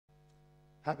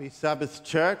Happy Sabbath,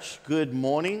 church. Good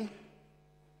morning.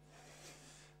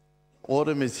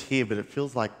 Autumn is here, but it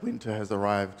feels like winter has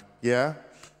arrived. Yeah?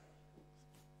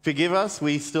 Forgive us,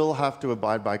 we still have to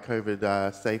abide by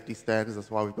COVID safety standards. That's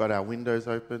why we've got our windows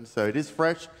open. So it is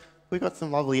fresh. We've got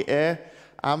some lovely air.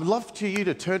 I'd love for you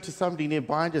to turn to somebody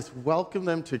nearby and just welcome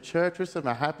them to church. Wish them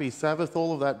a happy Sabbath,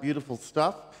 all of that beautiful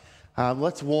stuff.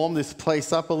 Let's warm this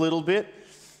place up a little bit.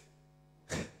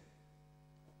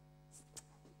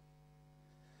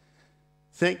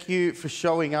 Thank you for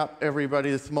showing up,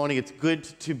 everybody, this morning. It's good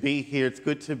to be here. It's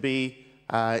good to be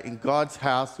in God's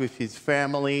house with His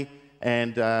family.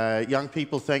 And young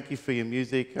people, thank you for your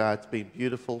music. It's been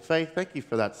beautiful. Faith, thank you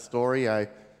for that story. I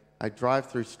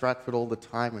drive through Stratford all the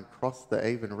time and cross the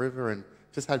Avon River and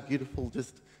just had beautiful,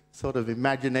 just sort of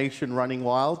imagination running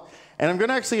wild. And I'm going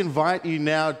to actually invite you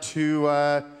now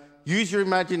to use your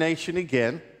imagination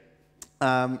again.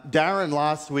 Darren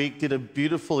last week did a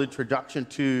beautiful introduction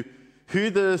to who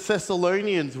the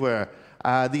Thessalonians were,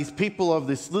 these people of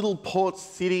this little port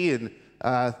city in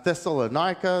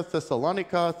Thessalonica,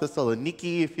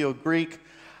 Thessaloniki, if you're Greek.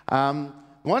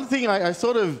 One thing I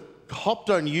sort of hopped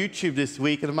on YouTube this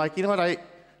week, and I'm like, you know what,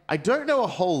 I don't know a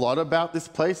whole lot about this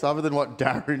place other than what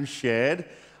Darren shared.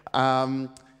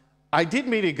 I did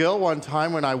meet a girl one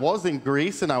time when I was in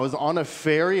Greece, and I was on a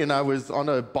ferry, and I was on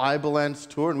a Bible Lands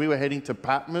tour, and we were heading to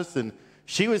Patmos, and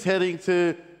she was heading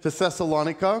to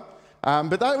Thessalonica.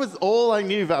 But that was all I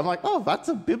knew about. I'm like, oh, that's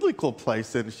a biblical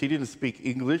place. And she didn't speak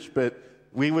English, but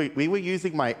we were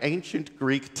using my ancient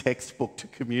Greek textbook to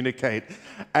communicate.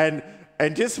 And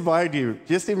just mind you,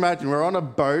 just imagine we're on a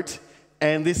boat,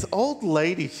 and this old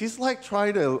lady, she's like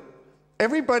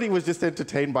everybody was just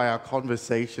entertained by our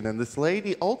conversation. And this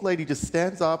old lady just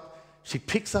stands up, she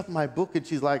picks up my book, and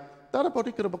she's like, and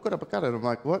I'm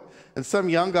like, what? And some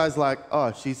young guy's like,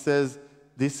 oh, she says,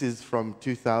 this is from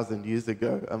 2,000 years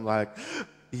ago. I'm like,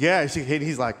 yeah. And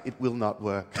he's like, it will not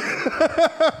work.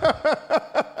 I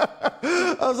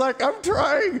was like, I'm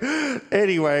trying.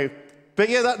 Anyway, but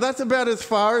yeah, that's about as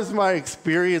far as my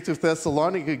experience with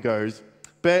Thessalonica goes.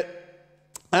 But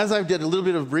as I did a little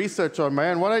bit of research on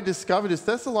my own, what I discovered is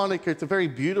Thessalonica, it's a very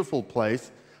beautiful place.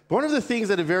 But one of the things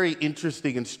that are very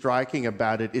interesting and striking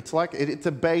about it, it's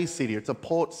a bay city, it's a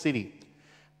port city.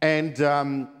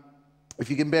 And if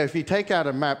you take out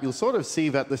a map, you'll sort of see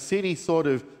that the city sort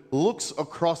of looks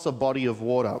across a body of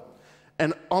water.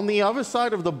 And on the other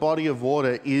side of the body of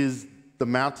water is the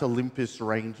Mount Olympus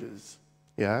ranges.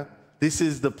 Yeah? This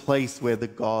is the place where the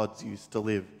gods used to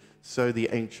live, so the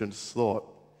ancients thought.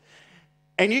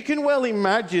 And you can well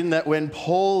imagine that when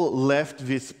Paul left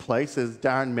this place, as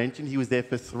Darren mentioned, he was there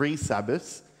for 3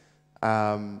 Sabbaths.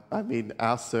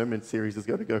 Our sermon series is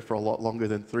going to go for a lot longer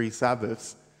than 3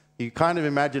 Sabbaths. You kind of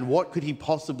imagine what could he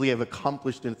possibly have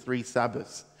accomplished in 3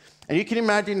 Sabbaths. And you can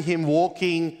imagine him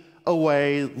walking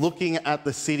away, looking at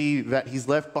the city that he's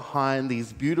left behind,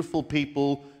 these beautiful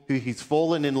people who he's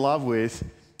fallen in love with.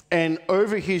 And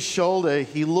over his shoulder,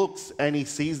 he looks and he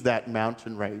sees that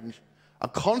mountain range. A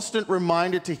constant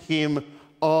reminder to him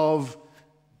of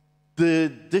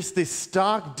this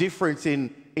stark difference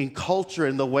in culture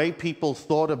and the way people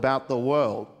thought about the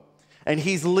world. And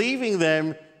he's leaving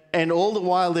them. And all the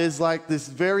while, there's like this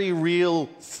very real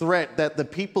threat that the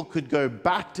people could go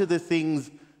back to the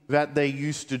things that they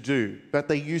used to do, that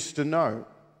they used to know.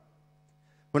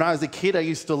 When I was a kid, I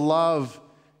used to love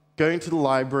going to the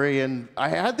library, and I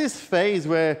had this phase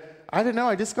where,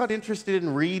 I just got interested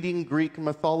in reading Greek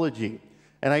mythology.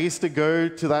 And I used to go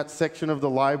to that section of the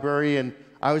library, and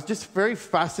I was just very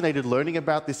fascinated learning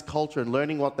about this culture and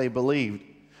learning what they believed.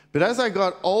 But as I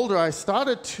got older, I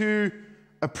started to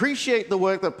appreciate the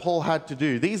work that Paul had to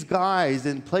do. These guys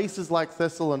in places like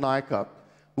Thessalonica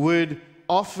would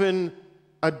often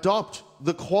adopt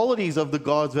the qualities of the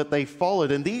gods that they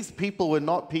followed. And these people were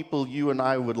not people you and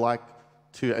I would like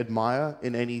to admire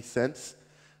in any sense.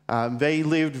 They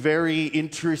lived very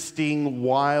interesting,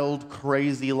 wild,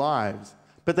 crazy lives.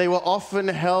 But they were often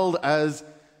held as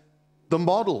the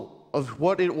model of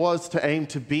what it was to aim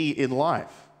to be in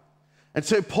life. And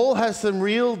so Paul has some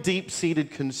real deep-seated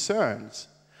concerns.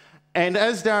 And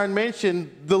as Darren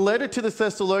mentioned, the letter to the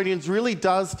Thessalonians really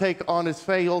does take on, as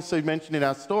Faye also mentioned in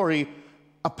our story,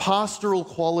 a pastoral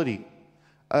quality.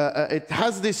 It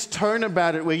has this tone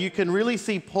about it where you can really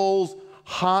see Paul's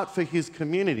heart for his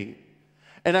community.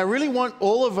 And I really want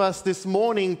all of us this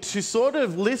morning to sort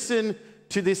of listen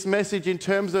to this message in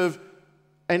terms of,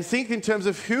 and think in terms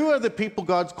of, who are the people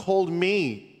God's called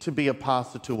me to be a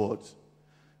pastor towards?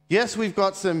 Yes, we've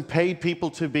got some paid people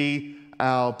to be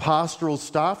our pastoral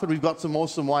staff, and we've got some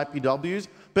awesome YPWs,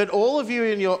 but all of you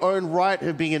in your own right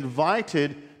have been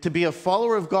invited to be a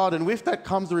follower of God, and with that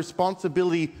comes the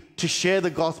responsibility to share the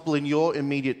gospel in your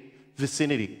immediate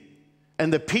vicinity.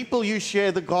 And the people you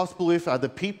share the gospel with are the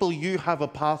people you have a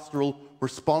pastoral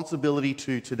responsibility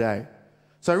to today.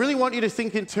 So I really want you to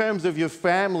think in terms of your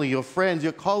family, your friends,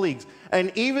 your colleagues,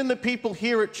 and even the people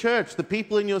here at church, the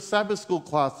people in your Sabbath school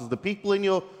classes, the people in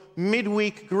your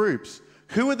midweek groups.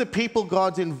 Who are the people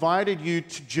God's invited you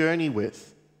to journey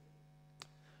with?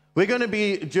 We're going to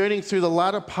be journeying through the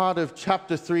latter part of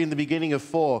chapter 3 and the beginning of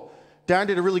 4. Darren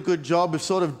did a really good job of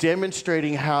sort of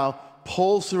demonstrating how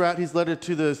Paul, throughout his letter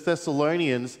to the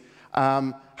Thessalonians,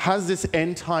 has this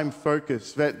end-time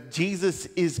focus, that Jesus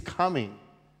is coming.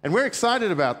 And we're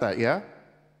excited about that, yeah?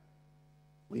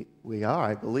 We are,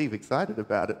 I believe, excited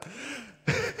about it.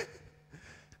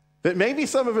 But maybe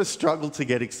some of us struggle to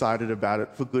get excited about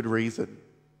it for good reason.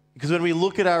 Because when we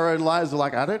look at our own lives, we're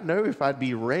like, I don't know if I'd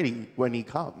be ready when he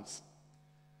comes.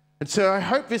 And so I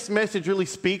hope this message really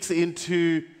speaks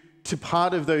into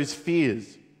part of those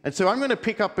fears. And so I'm going to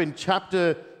pick up in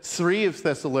chapter 3 of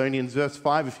Thessalonians, verse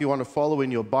 5, if you want to follow in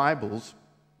your Bibles.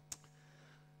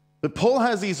 But Paul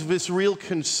has this real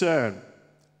concern.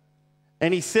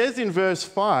 And he says in verse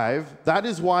 5, that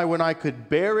is why when I could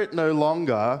bear it no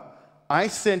longer, I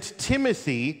sent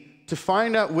Timothy to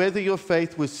find out whether your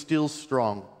faith was still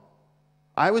strong.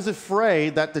 I was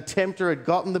afraid that the tempter had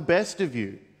gotten the best of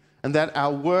you and that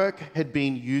our work had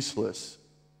been useless.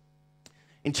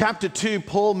 In chapter 2,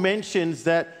 Paul mentions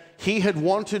that he had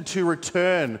wanted to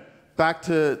return back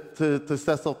to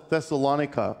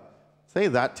Thessalonica. Say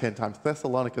that 10 times.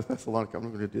 Thessalonica, Thessalonica. I'm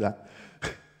not going to do that.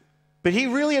 But he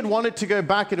really had wanted to go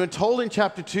back, and we're told in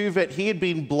chapter 2 that he had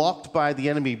been blocked by the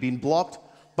enemy, been blocked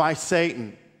by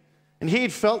Satan. And he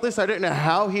had felt this. I don't know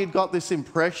how he had got this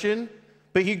impression,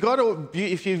 but you got to,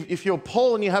 if you're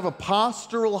Paul and you have a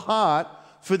pastoral heart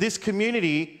for this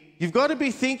community, you've got to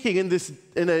be thinking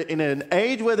in an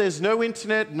age where there's no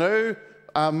internet, no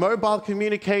mobile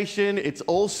communication, it's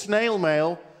all snail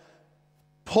mail.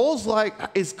 Paul's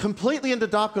is completely in the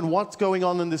dark on what's going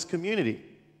on in this community.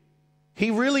 He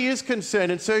really is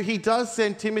concerned, and so he does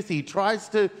send Timothy. He tries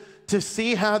to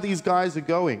see how these guys are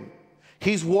going.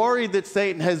 He's worried that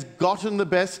Satan has gotten the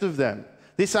best of them.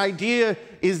 This idea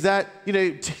is that,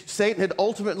 Satan had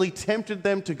ultimately tempted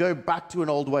them to go back to an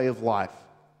old way of life.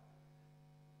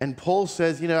 And Paul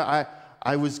says,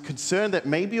 I was concerned that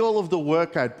maybe all of the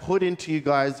work I'd put into you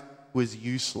guys was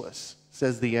useless,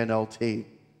 says the NLT.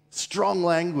 Strong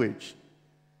language.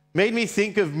 Made me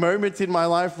think of moments in my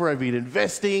life where I've been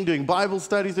investing, doing Bible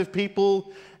studies with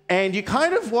people, and you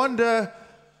kind of wonder,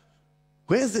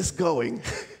 where's this going?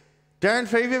 Darren,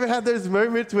 have you ever had those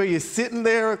moments where you're sitting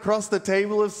there across the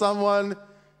table of someone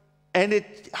and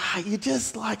you're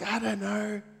just like, I don't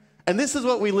know. And this is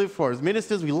what we live for. As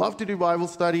ministers, we love to do Bible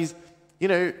studies.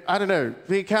 I don't know.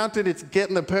 For the accountant, it's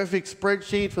getting the perfect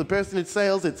spreadsheet. For the person in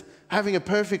sales, it's having a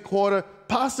perfect quarter.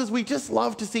 Pastors, we just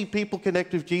love to see people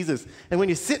connect with Jesus. And when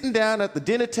you're sitting down at the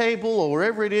dinner table or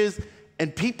wherever it is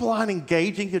and people aren't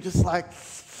engaging, you're just like,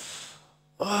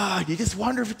 you just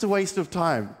wonder if it's a waste of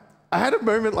time. I had a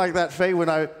moment like that, Faye, when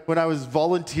I was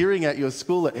volunteering at your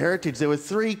school at Heritage. There were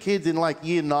 3 kids in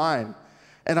year 9.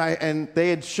 And they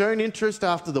had shown interest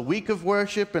after the week of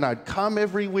worship, and I'd come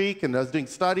every week, and I was doing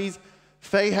studies.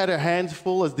 Faye had her hands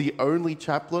full as the only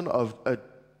chaplain of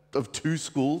 2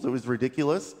 schools. It was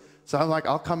ridiculous. So I'm like,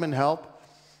 I'll come and help.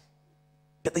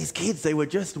 But these kids, they were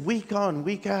just week on,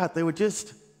 week out. They were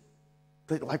just,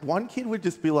 one kid would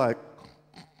just be like,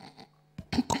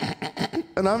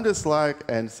 and I'm just like,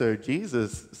 and so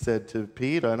Jesus said to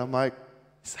Peter, and I'm like,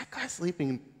 is that guy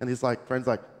sleeping? And his friend's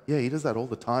like, yeah, he does that all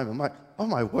the time. I'm like, oh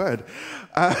my word.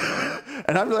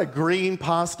 And I'm like, green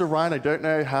Pastor Ryan, I don't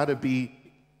know how to be,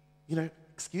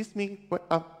 excuse me,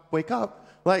 wake up.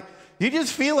 You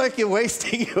just feel like you're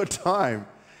wasting your time.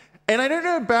 And I don't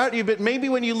know about you, but maybe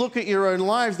when you look at your own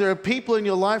lives, there are people in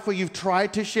your life where you've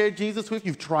tried to share Jesus with,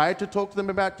 you've tried to talk to them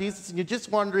about Jesus, and you're just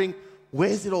wondering,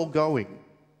 where's it all going?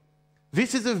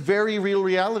 This is a very real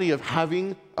reality of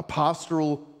having a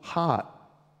pastoral heart.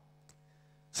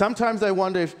 Sometimes I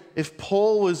wonder if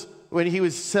Paul was, when he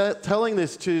was telling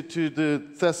this to the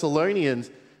Thessalonians,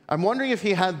 I'm wondering if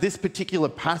he had this particular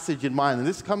passage in mind. And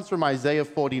this comes from Isaiah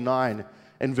 49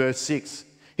 and verse 6.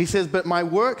 He says, but my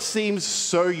work seems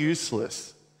so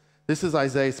useless. This is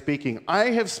Isaiah speaking.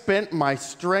 I have spent my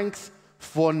strength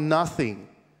for nothing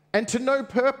and to no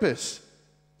purpose,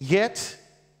 yet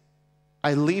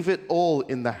I leave it all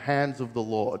in the hands of the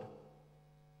Lord.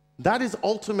 That is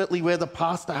ultimately where the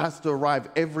pastor has to arrive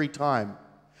every time.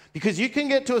 Because you can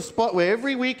get to a spot where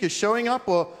every week you're showing up,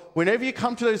 or whenever you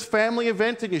come to those family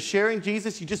events and you're sharing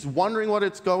Jesus, you're just wondering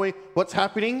what's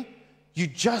happening. You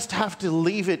just have to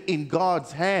leave it in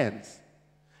God's hands.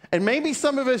 And maybe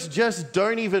some of us just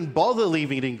don't even bother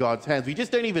leaving it in God's hands. We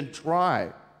just don't even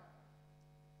try.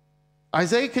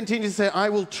 Isaiah continues to say, I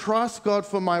will trust God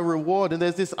for my reward. And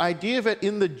there's this idea that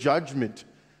in the judgment,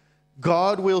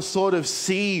 God will sort of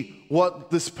see what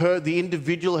the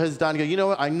individual has done. Go, you know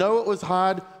what, I know it was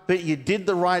hard, but you did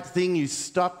the right thing. You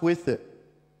stuck with it.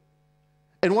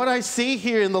 And what I see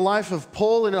here in the life of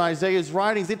Paul and Isaiah's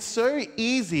writings, it's so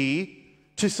easy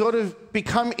to sort of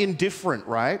become indifferent,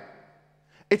 right?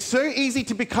 It's so easy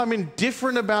to become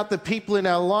indifferent about the people in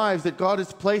our lives that God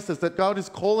has placed us, that God is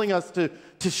calling us to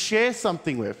share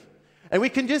something with. And we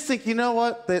can just think, you know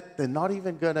what, they're not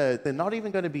even going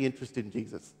to be interested in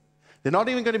Jesus. They're not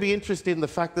even going to be interested in the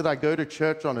fact that I go to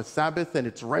church on a Sabbath and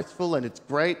it's restful and it's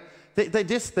great. They're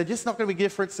just not going to be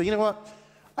different. So you know what,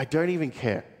 I don't even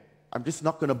care. I'm just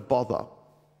not going to bother.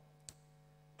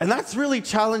 And that's really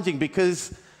challenging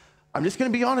because I'm just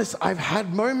going to be honest, I've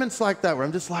had moments like that where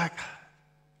I'm just like,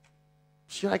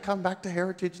 should I come back to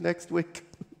Heritage next week?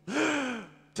 Do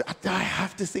I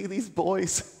have to see these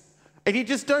boys? And you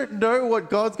just don't know what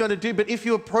God's going to do. But if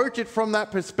you approach it from that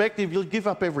perspective, you'll give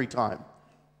up every time.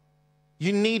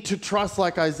 You need to trust,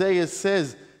 like Isaiah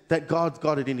says, that God's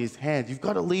got it in his hands. You've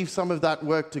got to leave some of that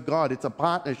work to God. It's a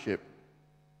partnership.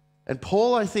 And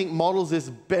Paul, I think, models this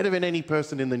better than any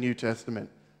person in the New Testament.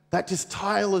 That just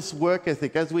tireless work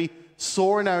ethic, as we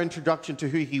saw in our introduction to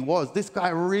who he was. This guy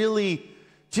really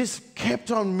just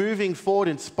kept on moving forward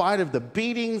in spite of the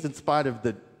beatings, in spite of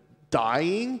the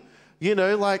dying. You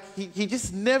know, like he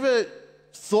just never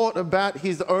thought about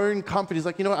his own comfort. He's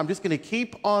like, you know what, I'm just going to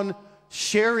keep on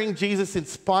sharing Jesus in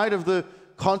spite of the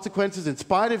consequences, in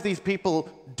spite of these people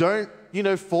don't,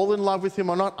 fall in love with him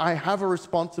or not. I have a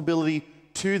responsibility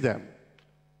to them.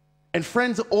 And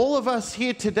friends, all of us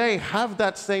here today have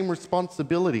that same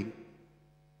responsibility.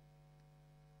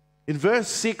 In verse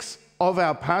 6 of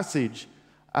our passage,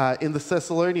 in the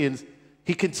Thessalonians,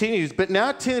 he continues, but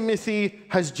now Timothy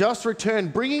has just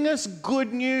returned, bringing us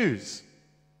good news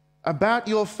about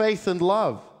your faith and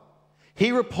love.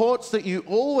 He reports that you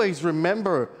always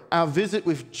remember our visit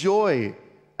with joy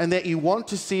and that you want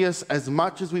to see us as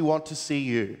much as we want to see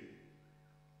you.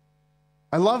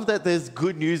 I love that there's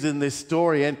good news in this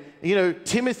story. And,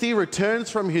 Timothy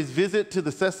returns from his visit to the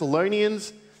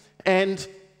Thessalonians and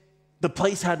the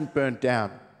place hadn't burnt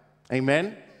down.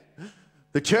 Amen?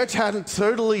 The church hadn't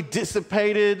totally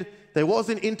dissipated. There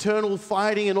wasn't internal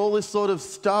fighting and all this sort of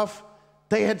stuff.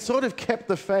 They had sort of kept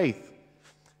the faith.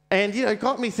 And, it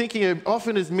got me thinking,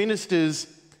 often as ministers,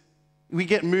 we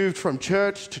get moved from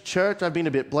church to church. I've been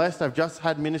a bit blessed. I've just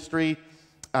had ministry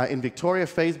in Victoria.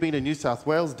 Faye's been in New South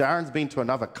Wales. Darren's been to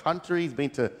another country. He's been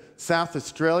to South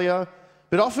Australia.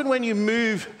 But often when you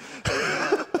move...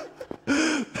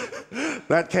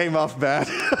 that came off bad.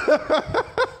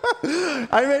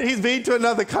 I mean, he's been to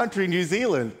another country, New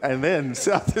Zealand, and then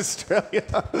South Australia.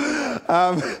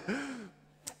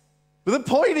 But the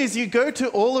point is, you go to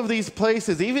all of these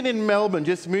places, even in Melbourne,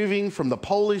 just moving from the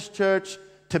Polish church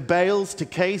to Bales to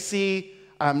Casey,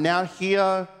 now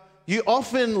here, you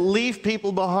often leave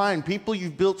people behind, people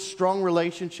you've built strong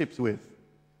relationships with.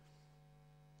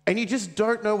 And you just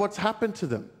don't know what's happened to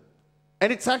them.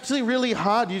 And it's actually really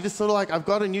hard. You just sort of like, I've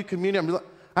got a new community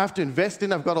I have to invest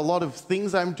in. I've got a lot of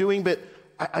things I'm doing, but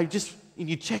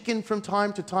you check in from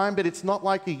time to time, but it's not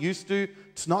like you used to.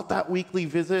 It's not that weekly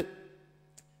visit.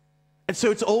 And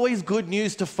so it's always good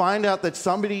news to find out that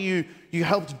somebody you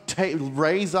helped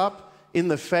raise up in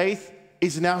the faith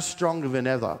is now stronger than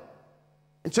ever.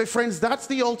 And so, friends, that's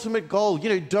the ultimate goal.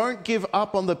 Don't give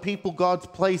up on the people God's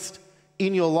placed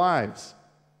in your lives.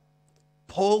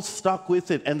 Paul stuck with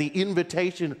it, and the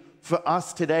invitation for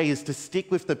us today is to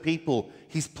stick with the people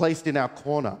he's placed in our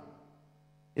corner.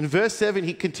 In verse 7,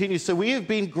 he continues, so we have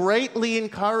been greatly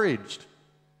encouraged.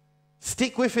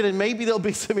 Stick with it, and maybe there'll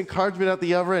be some encouragement at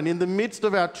the other end. In the midst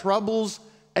of our troubles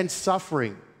and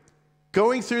suffering,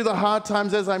 going through the hard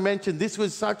times, as I mentioned, this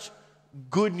was such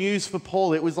good news for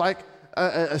Paul. It was like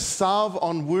a salve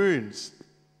on wounds.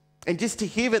 And just to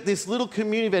hear that this little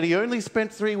community that he only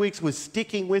spent 3 weeks was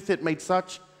sticking with it made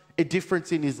such a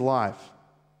difference in his life.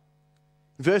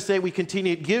 Verse 8, we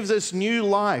continue, it gives us new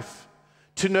life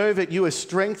to know that you are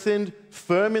strengthened,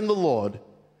 firm in the Lord.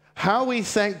 How we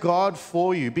thank God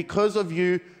for you. Because of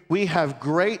you, we have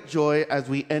great joy as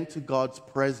we enter God's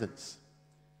presence.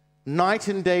 Night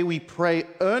and day we pray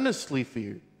earnestly for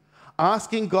you,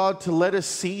 asking God to let us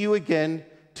see you again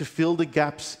to fill the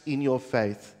gaps in your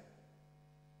faith.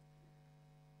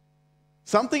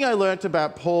 Something I learned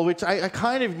about Paul, which I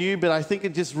kind of knew, but I think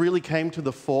it just really came to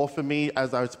the fore for me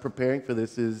as I was preparing for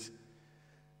this, is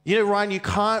You know, Ryan, you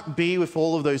can't be with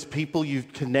all of those people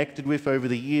you've connected with over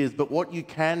the years, but what you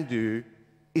can do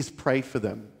is pray for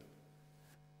them.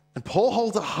 And Paul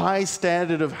holds a high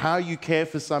standard of how you care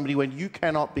for somebody when you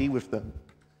cannot be with them.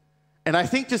 And I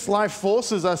think just life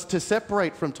forces us to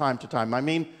separate from time to time. I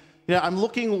mean, you know, I'm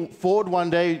looking forward one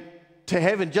day to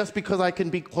heaven just because I can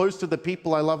be close to the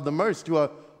people I love the most who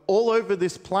are all over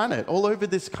this planet, all over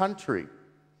this country.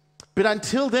 But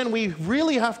until then, we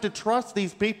really have to trust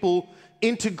these people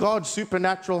into God's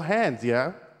supernatural hands,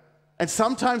 yeah? And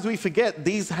sometimes we forget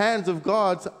these hands of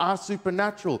God's are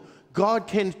supernatural. God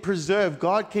can preserve,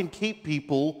 God can keep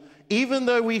people, even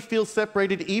though we feel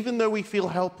separated, even though we feel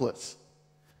helpless.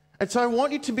 And so I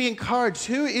want you to be encouraged.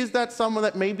 Who is that someone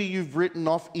that maybe you've written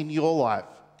off in your life?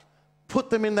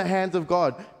 Put them in the hands of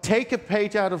God. Take a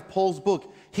page out of Paul's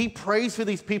book. He prays for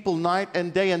these people night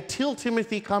and day until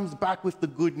Timothy comes back with the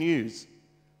good news.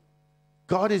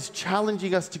 God is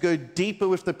challenging us to go deeper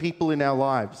with the people in our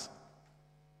lives.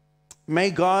 May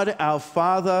God, our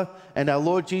Father, and our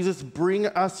Lord Jesus bring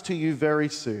us to you very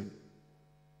soon.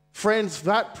 Friends,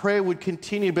 that prayer would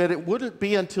continue, but it wouldn't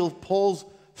be until Paul's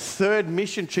third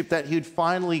mission trip that he would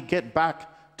finally get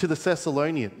back to the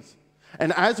Thessalonians.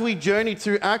 And as we journeyed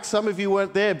through Acts, some of you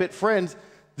weren't there, but friends,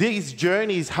 these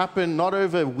journeys happen not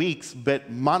over weeks, but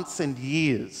months and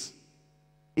years.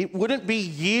 It wouldn't be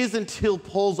years until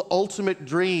Paul's ultimate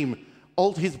dream,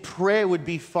 his prayer would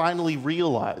be finally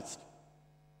realized.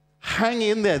 Hang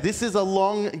in there. This is a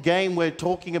long game we're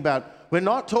talking about. We're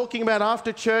not talking about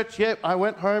after church. Yep, I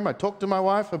went home. I talked to my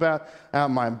wife about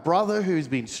my brother who's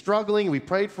been struggling. We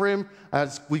prayed for him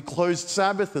as we closed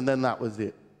Sabbath, and then that was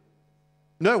it.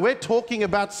 No, we're talking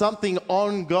about something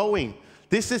ongoing.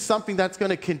 This is something that's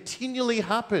going to continually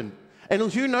happen.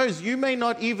 And who knows, you may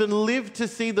not even live to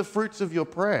see the fruits of your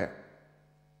prayer.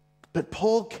 But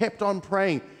Paul kept on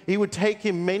praying. It would take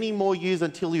him many more years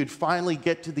until he would finally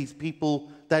get to these people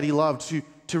that he loved,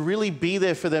 to really be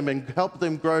there for them and help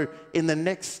them grow in the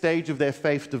next stage of their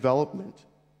faith development.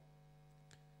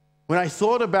 When I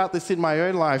thought about this in my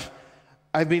own life,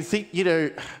 I've been thinking, you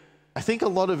know, I think a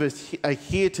lot of us are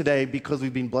here today because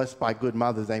we've been blessed by good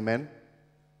mothers, amen?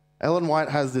 Ellen White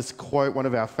has this quote, one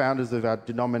of our founders of our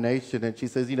denomination, and she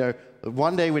says, you know,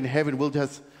 one day in heaven we'll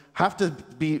just have to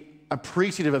be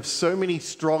appreciative of so many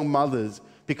strong mothers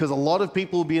because a lot of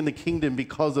people will be in the kingdom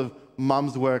because of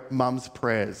mum's work, mum's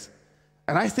prayers.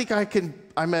 And I think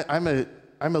I'm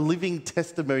a living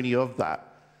testimony of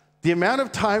that. The amount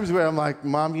of times where I'm like,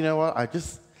 Mom, you know what, I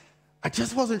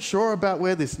just wasn't sure about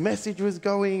where this message was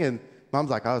going, and Mum's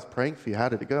like, I was praying for you, how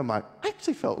did it go? I'm like, I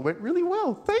actually felt it went really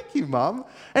well. Thank you, Mum.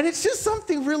 And it's just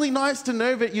something really nice to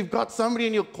know that you've got somebody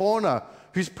in your corner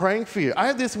who's praying for you. I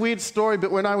have this weird story, but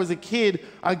when I was a kid,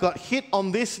 I got hit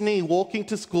on this knee walking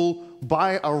to school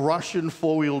by a Russian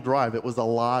four-wheel drive. It was a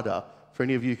Lada, for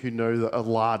any of you who know a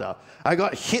Lada. I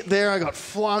got hit there, I got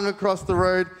flung across the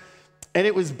road, and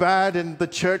it was bad, and the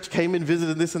church came and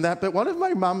visited this and that, but one of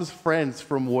my mum's friends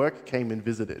from work came and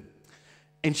visited,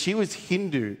 and she was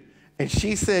Hindu. And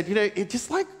she said, you know, it's just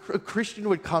like a Christian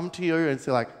would come to you and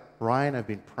say like, Ryan, I've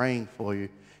been praying for you.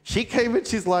 She came and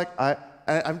she's like,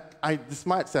 this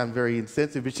might sound very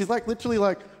insensitive, but she's like, literally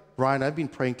like, Ryan, I've been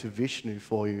praying to Vishnu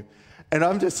for you. And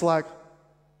I'm just like,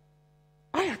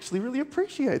 I actually really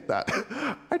appreciate that.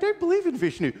 I don't believe in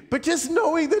Vishnu. But just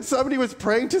knowing that somebody was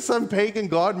praying to some pagan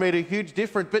god made a huge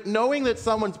difference. But knowing that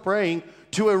someone's praying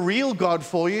to a real God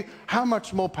for you, how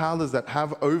much more power does that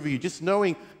have over you? Just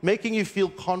knowing, making you feel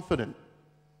confident.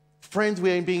 Friends,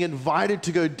 we are being invited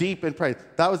to go deep and pray.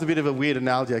 That was a bit of a weird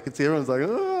analogy. I could see everyone's like,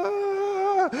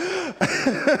 ah.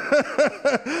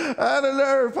 I don't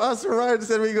know. Pastor Ryan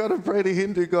said we got to pray to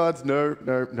Hindu gods. No.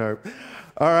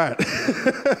 All right.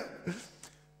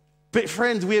 But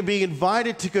friends, we are being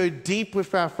invited to go deep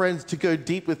with our friends, to go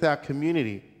deep with our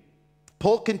community.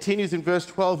 Paul continues in verse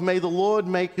 12, may the Lord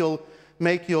make your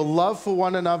love for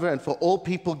one another and for all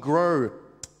people grow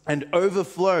and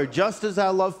overflow, just as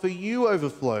our love for you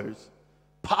overflows.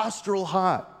 Pastoral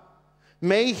heart.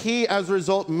 May he, as a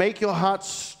result, make your heart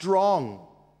strong,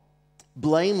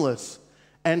 blameless,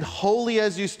 and holy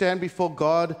as you stand before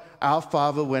God, our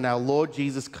Father, when our Lord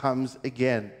Jesus comes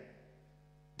again.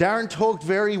 Darren talked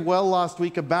very well last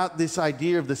week about this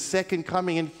idea of the second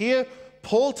coming. And here,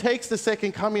 Paul takes the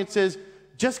second coming and says,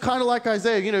 just kind of like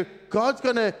Isaiah, you know, God's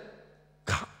going to,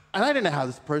 and I don't know how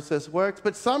this process works,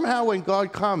 but somehow when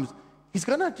God comes, he's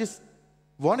going to just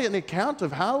want an account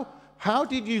of how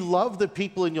did you love the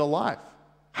people in your life?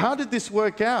 How did this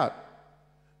work out?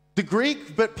 The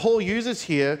Greek that Paul uses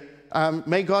here,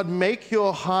 may God make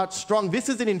your heart strong. This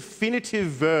is an infinitive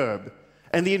verb.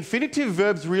 And the infinitive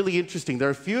verb's really interesting. There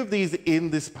are a few of these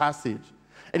in this passage.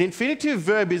 An infinitive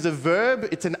verb is a verb,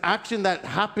 it's an action that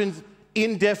happens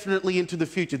indefinitely into the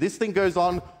future. This thing goes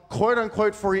on, quote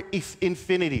unquote, for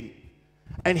infinity.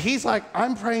 And he's like,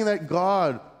 I'm praying that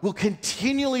God will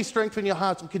continually strengthen your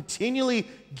hearts, will continually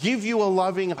give you a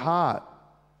loving heart.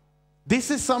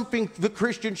 This is something the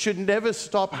Christian should never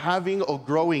stop having or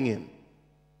growing in.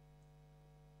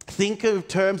 Think of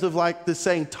terms of like the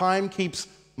saying, time keeps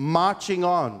marching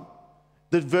on.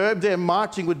 The verb there,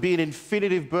 marching, would be an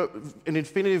infinitive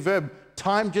verb.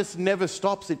 Time just never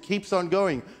stops. It keeps on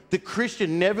going. The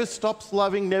Christian never stops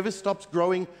loving, never stops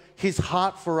growing his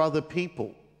heart for other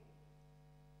people.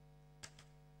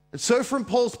 And so from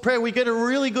Paul's prayer, we get a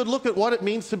really good look at what it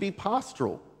means to be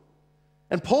pastoral.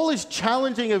 And Paul is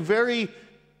challenging a very,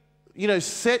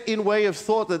 set-in way of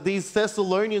thought that these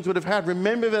Thessalonians would have had.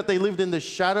 Remember that they lived in the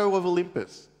shadow of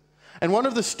Olympus. And one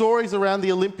of the stories around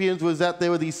the Olympians was that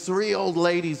there were these 3 old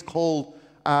ladies called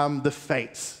the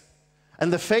Fates.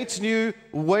 And the Fates knew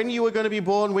when you were going to be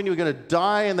born, when you were going to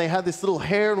die, and they had this little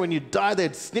hair, and when you died,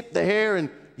 they'd snip the hair, and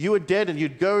you were dead, and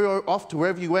you'd go off to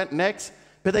wherever you went next.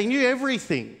 But they knew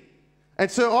everything. And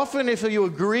so often, if you were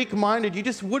Greek-minded, you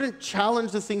just wouldn't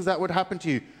challenge the things that would happen to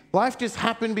you. Life just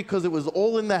happened because it was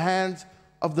all in the hands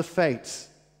of the Fates.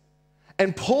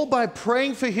 And Paul, by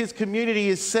praying for his community,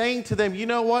 is saying to them, you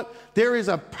know what? There is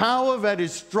a power that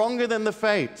is stronger than the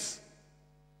Fates.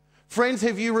 Friends,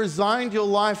 have you resigned your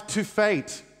life to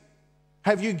fate?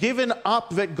 Have you given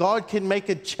up that God can make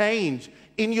a change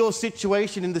in your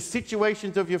situation, in the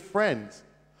situations of your friends?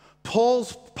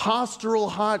 Paul's pastoral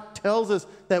heart tells us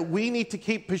that we need to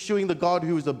keep pursuing the God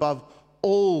who is above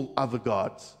all other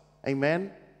gods.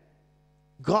 Amen?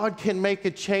 God can make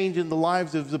a change in the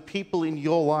lives of the people in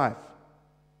your life.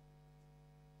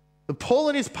 But Paul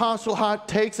in his pastoral heart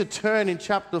takes a turn in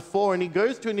chapter 4, and he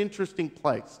goes to an interesting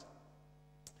place.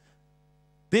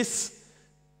 This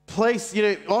place,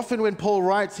 often when Paul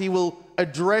writes, he will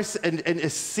address a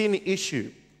sin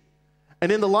issue.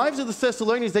 And in the lives of the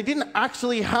Thessalonians, they didn't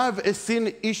actually have a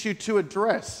sin issue to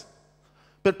address.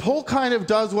 But Paul kind of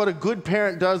does what a good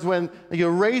parent does when you're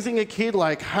raising a kid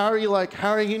like Harry,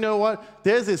 you know what?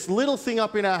 There's this little thing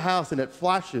up in our house and it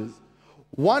flashes.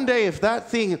 One day, if that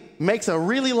thing makes a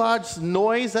really large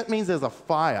noise, that means there's a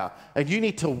fire and you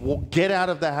need to get out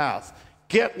of the house.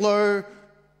 Get low,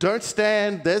 don't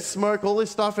stand, there's smoke, all this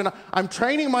stuff. And I'm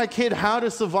training my kid how to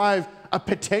survive a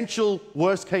potential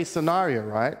worst case scenario,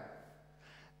 right?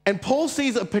 And Paul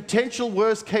sees a potential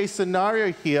worst case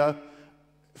scenario here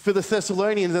for the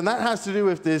Thessalonians, and that has to do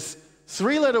with this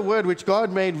 3-letter word which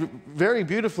God made very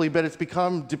beautifully, but it's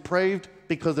become depraved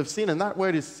because of sin, and that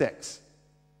word is sex.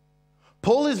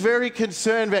 Paul is very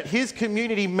concerned that his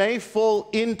community may fall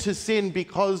into sin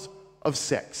because of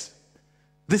sex.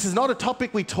 This is not a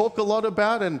topic we talk a lot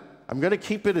about, and I'm going to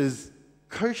keep it as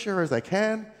kosher as I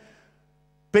can.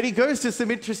 But he goes to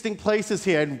some interesting places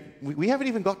here, and we haven't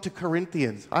even got to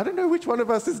Corinthians. I don't know which one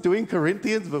of us is doing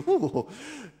Corinthians, but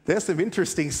there's some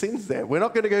interesting sins there. We're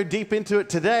not going to go deep into it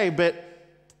today, but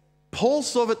Paul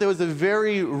saw that there was a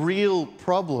very real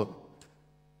problem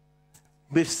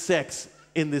with sex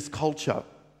in this culture.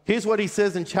 Here's what he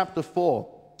says in chapter 4.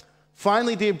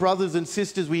 Finally, dear brothers and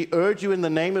sisters, we urge you in the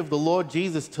name of the Lord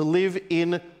Jesus to live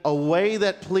in a way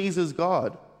that pleases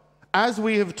God, as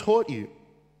we have taught you.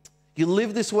 You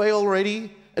live this way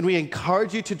already, and we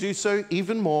encourage you to do so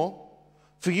even more.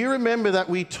 For you remember that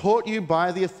we taught you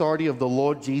by the authority of the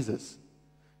Lord Jesus.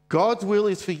 God's will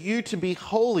is for you to be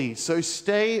holy, so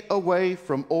stay away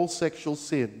from all sexual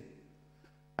sin.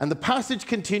 And the passage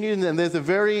continues, and there's a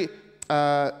very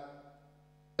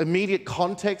immediate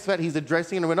context that he's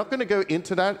addressing, and we're not going to go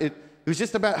into that. It was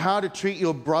just about how to treat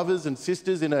your brothers and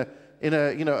sisters in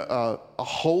a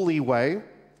holy way.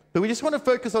 But we just want to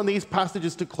focus on these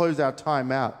passages to close our time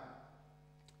out.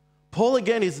 Paul,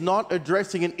 again, is not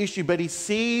addressing an issue, but he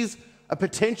sees a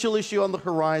potential issue on the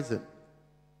horizon.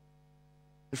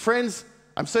 Friends,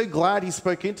 I'm so glad he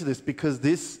spoke into this, because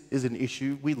this is an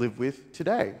issue we live with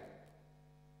today.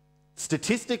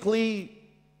 Statistically,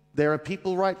 there are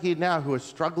people right here now who are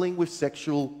struggling with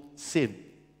sexual sin.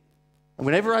 And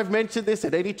whenever I've mentioned this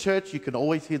at any church, you can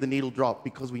always hear the needle drop,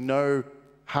 because we know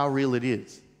how real it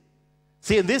is.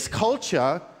 See, in this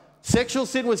culture, sexual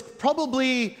sin was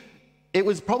probably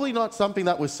not something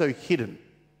that was so hidden.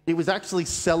 It was actually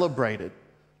celebrated.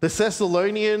 The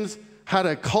Thessalonians had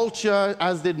a culture,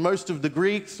 as did most of the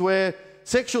Greeks, where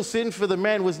sexual sin for the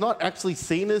man was not actually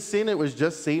seen as sin. It was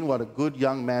just seen what a good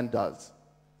young man does.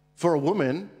 For a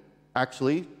woman,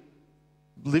 actually,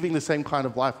 living the same kind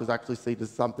of life was actually seen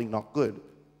as something not good.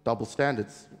 Double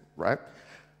standards, right?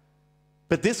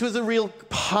 But this was a real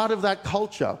part of that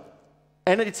culture.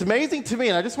 And it's amazing to me,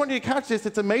 and I just want you to catch this,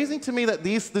 it's amazing to me that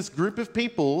this group of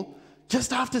people,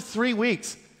 just after 3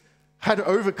 weeks, had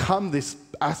overcome this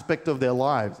aspect of their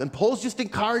lives. And Paul's just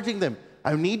encouraging them.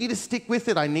 I need you to stick with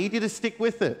it. I need you to stick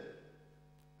with it.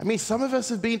 I mean, some of us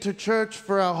have been to church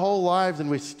for our whole lives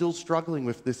and we're still struggling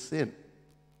with this sin.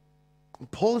 And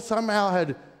Paul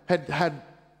somehow had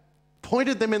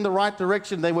pointed them in the right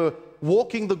direction. They were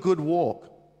walking the good walk.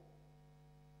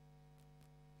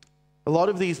 A lot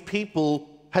of these people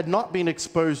had not been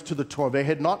exposed to the Torah. They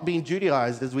had not been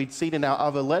Judaized, as we'd seen in our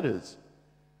other letters.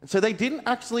 And so they didn't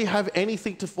actually have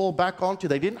anything to fall back onto.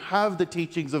 They didn't have the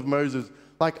teachings of Moses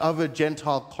like other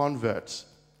Gentile converts.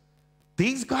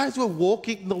 These guys were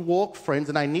walking the walk, friends,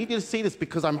 and I need you to see this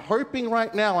because I'm hoping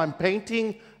right now I'm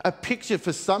painting a picture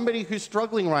for somebody who's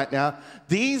struggling right now.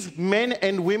 These men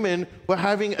and women were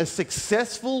having a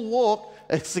successful walk,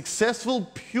 a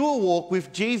successful, pure walk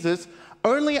with Jesus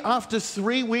only after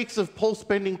 3 weeks of Paul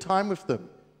spending time with them.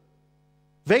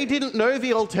 They didn't know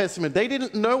the Old Testament. They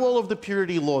didn't know all of the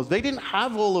purity laws. They didn't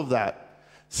have all of that.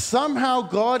 Somehow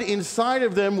God inside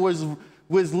of them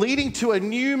was leading to a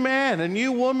new man, a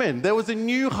new woman. There was a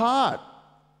new heart.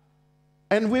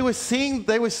 And we were seeing,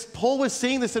 Paul was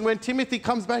seeing this, and when Timothy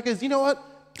comes back, he goes, you know what?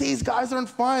 These guys are on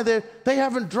fire. They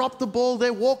haven't dropped the ball.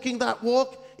 They're walking that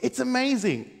walk. It's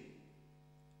amazing.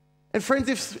 And friends,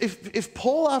 if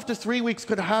Paul after 3 weeks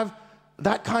could have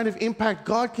that kind of impact,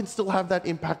 God can still have that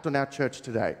impact on our church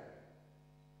today.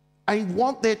 I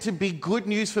want there to be good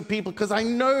news for people because I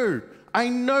know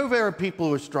there are people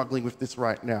who are struggling with this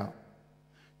right now.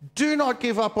 Do not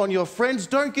give up on your friends.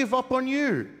 Don't give up on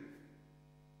you.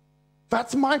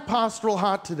 That's my pastoral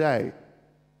heart today.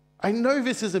 I know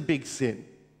this is a big sin.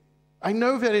 I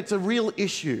know that it's a real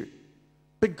issue.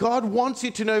 But God wants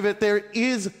you to know that there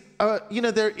is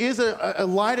a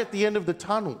light at the end of the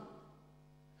tunnel.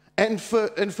 And for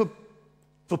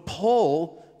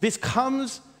Paul, this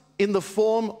comes in the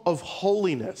form of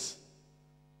holiness.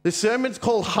 The sermon's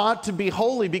called Hard to Be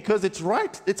Holy because it's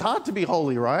right. It's hard to be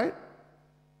holy, right?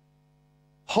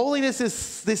 Holiness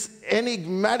is this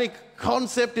enigmatic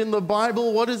concept in the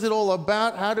Bible. What is it all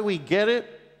about? How do we get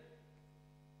it?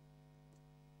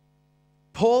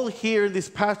 Paul here in this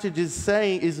passage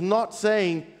is not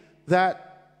saying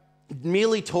that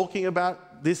merely talking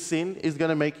about this sin is going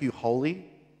to make you holy.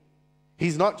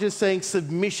 He's not just saying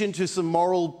submission to some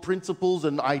moral principles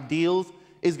and ideals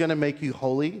is going to make you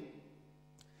holy.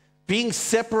 Being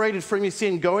separated from your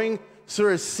sin, going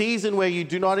through a season where you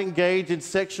do not engage in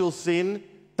sexual sin,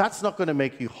 that's not going to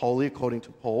make you holy, according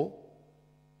to Paul.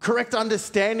 Correct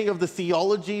understanding of the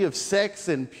theology of sex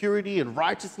and purity and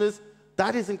righteousness,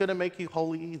 that isn't going to make you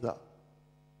holy either.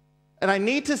 And I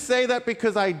need to say that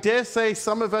because I dare say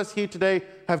some of us here today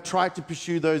have tried to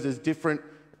pursue those as different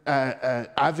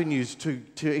avenues to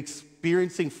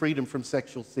experiencing freedom from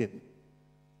sexual sin.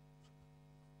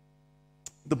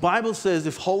 The Bible says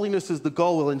if holiness is the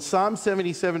goal, well, in Psalm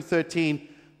 77:13,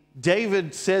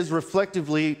 David says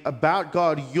reflectively about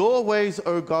God, your ways,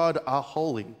 O God, are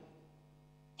holy.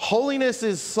 Holiness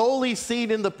is solely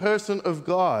seen in the person of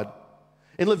God.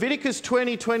 In Leviticus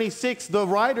 20:26, the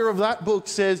writer of that book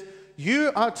says,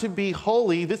 you are to be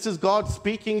holy. This is God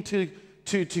speaking to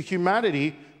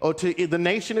humanity or to the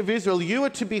nation of Israel. You are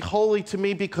to be holy to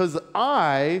me because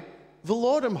I, the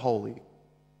Lord, am holy.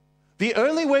 The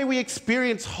only way we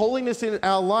experience holiness in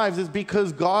our lives is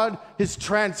because God has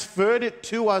transferred it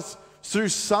to us through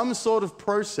some sort of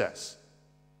process.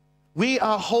 We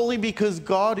are holy because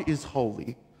God is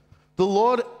holy. The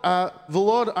Lord,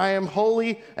 I am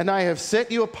holy, and I have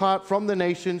set you apart from the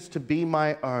nations to be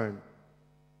my own.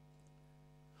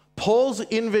 Paul's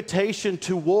invitation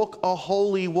to walk a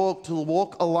holy walk, to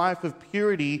walk a life of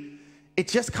purity, it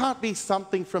just can't be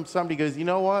something from somebody who goes, you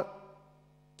know what?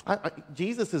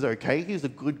 Jesus is okay. He was a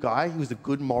good guy. He was a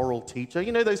good moral teacher.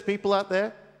 You know those people out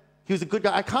there? He was a good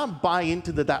guy. I can't buy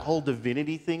into that whole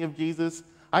divinity thing of Jesus.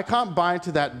 I can't buy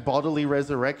into that bodily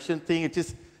resurrection thing. It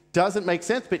just doesn't make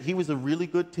sense. But he was a really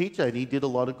good teacher and he did a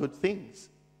lot of good things.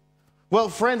 Well,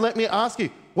 friend, let me ask you,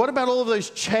 what about all of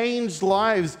those changed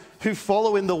lives who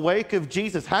follow in the wake of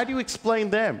Jesus? How do you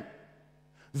explain them?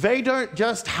 They don't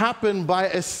just happen by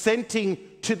assenting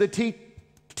to the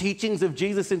teachings of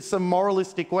Jesus in some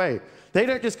moralistic way. They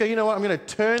don't just go, you know what, I'm going to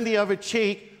turn the other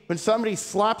cheek when somebody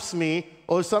slaps me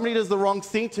or somebody does the wrong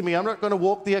thing to me. I'm not going to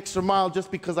walk the extra mile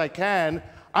just because I can.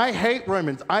 I hate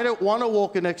Romans. I don't want to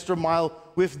walk an extra mile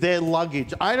with their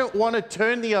luggage. I don't want to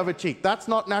turn the other cheek. That's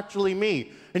not naturally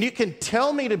me. And you can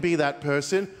tell me to be that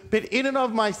person, but in and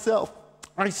of myself,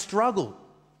 I struggle.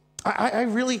 I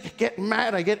really get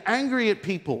mad. I get angry at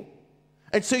people.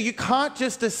 And so you can't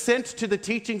just assent to the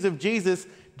teachings of Jesus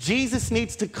Jesus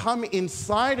needs to come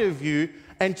inside of you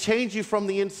and change you from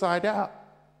the inside out.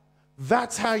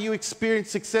 That's how you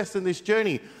experience success in this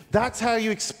journey. That's how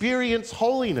you experience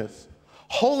holiness.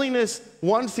 Holiness,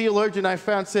 one theologian I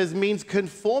found says, means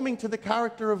conforming to the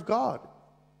character of God.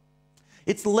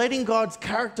 It's letting God's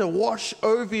character wash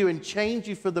over you and change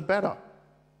you for the better.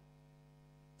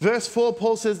 Verse 4,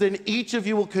 Paul says, then each of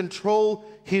you will control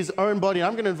his own body.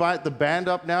 I'm going to invite the band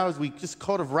up now as we just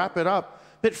kind of wrap it up.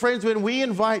 But friends, when we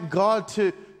invite God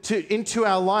into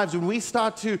our lives, when we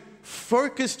start to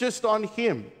focus just on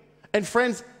him, and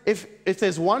friends, if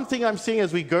there's one thing I'm seeing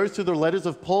as we go through the letters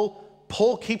of Paul,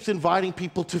 Paul keeps inviting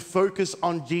people to focus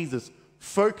on Jesus,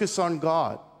 focus on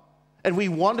God. And we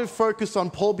want to focus on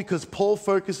Paul because Paul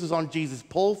focuses on Jesus.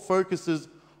 Paul focuses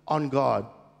on God.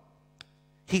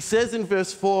 He says in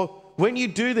verse 4, when you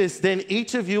do this, then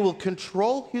each of you will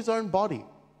control his own body.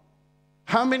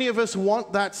 How many of us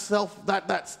want that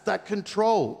that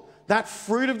control, that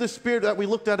fruit of the Spirit that we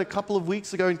looked at a couple of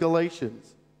weeks ago in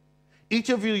Galatians? Each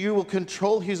of you will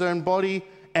control his own body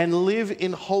and live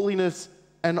in holiness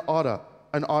and honor.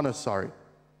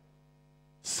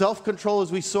 Self-control,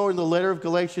 as we saw in the letter of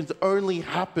Galatians, only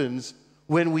happens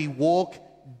when we walk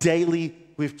daily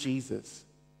with Jesus.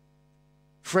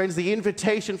 Friends, the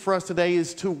invitation for us today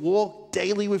is to walk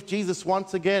daily with Jesus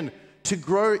once again, to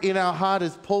grow in our heart,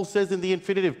 as Paul says in the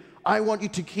infinitive. I want you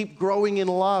to keep growing in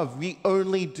love. We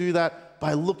only do that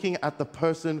by looking at the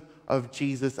person of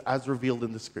Jesus as revealed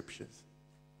in the Scriptures.